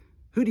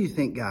Who do you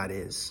think God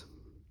is?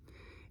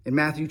 In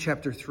Matthew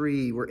chapter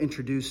 3, we're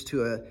introduced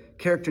to a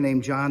character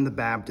named John the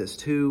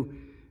Baptist, who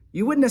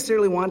you wouldn't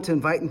necessarily want to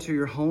invite into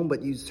your home,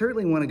 but you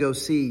certainly want to go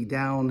see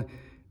down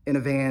in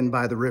a van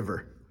by the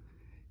river.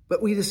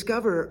 But we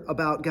discover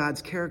about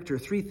God's character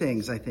three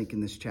things, I think, in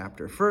this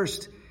chapter.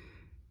 First,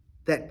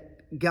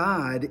 that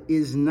God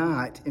is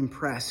not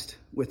impressed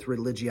with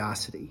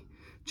religiosity.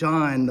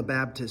 John the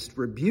Baptist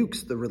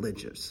rebukes the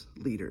religious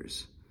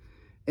leaders.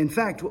 In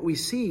fact, what we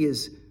see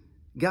is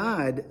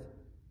God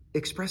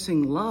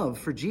expressing love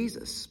for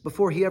Jesus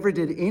before he ever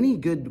did any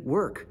good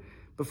work,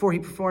 before he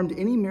performed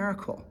any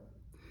miracle.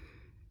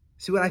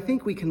 See, what I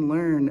think we can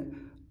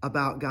learn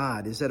about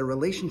God is that a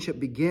relationship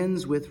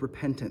begins with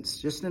repentance,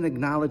 just an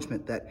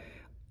acknowledgement that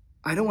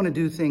I don't want to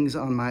do things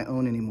on my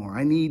own anymore.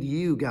 I need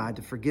you, God,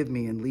 to forgive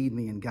me and lead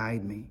me and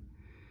guide me.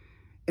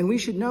 And we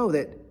should know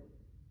that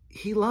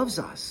he loves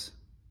us.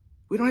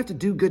 We don't have to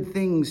do good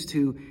things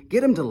to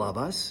get him to love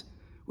us.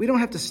 We don't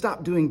have to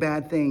stop doing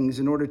bad things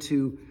in order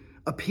to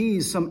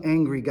appease some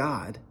angry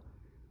God.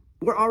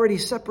 We're already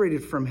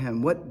separated from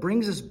him. What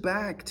brings us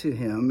back to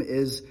him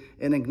is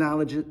an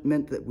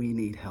acknowledgement that we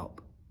need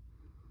help.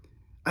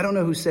 I don't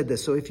know who said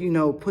this, so if you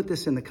know, put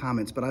this in the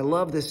comments, but I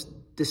love this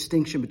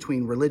distinction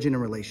between religion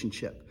and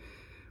relationship.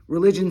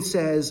 Religion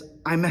says,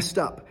 I messed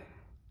up.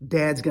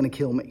 Dad's going to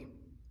kill me.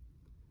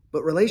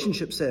 But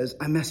relationship says,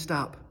 I messed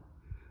up.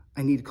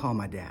 I need to call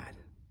my dad.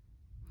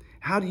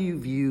 How do you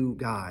view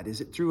God?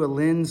 Is it through a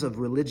lens of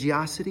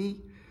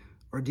religiosity,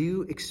 or do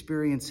you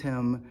experience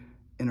him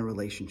in a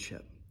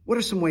relationship? What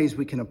are some ways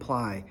we can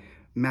apply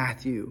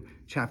Matthew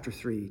chapter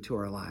 3 to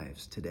our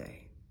lives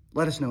today?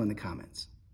 Let us know in the comments.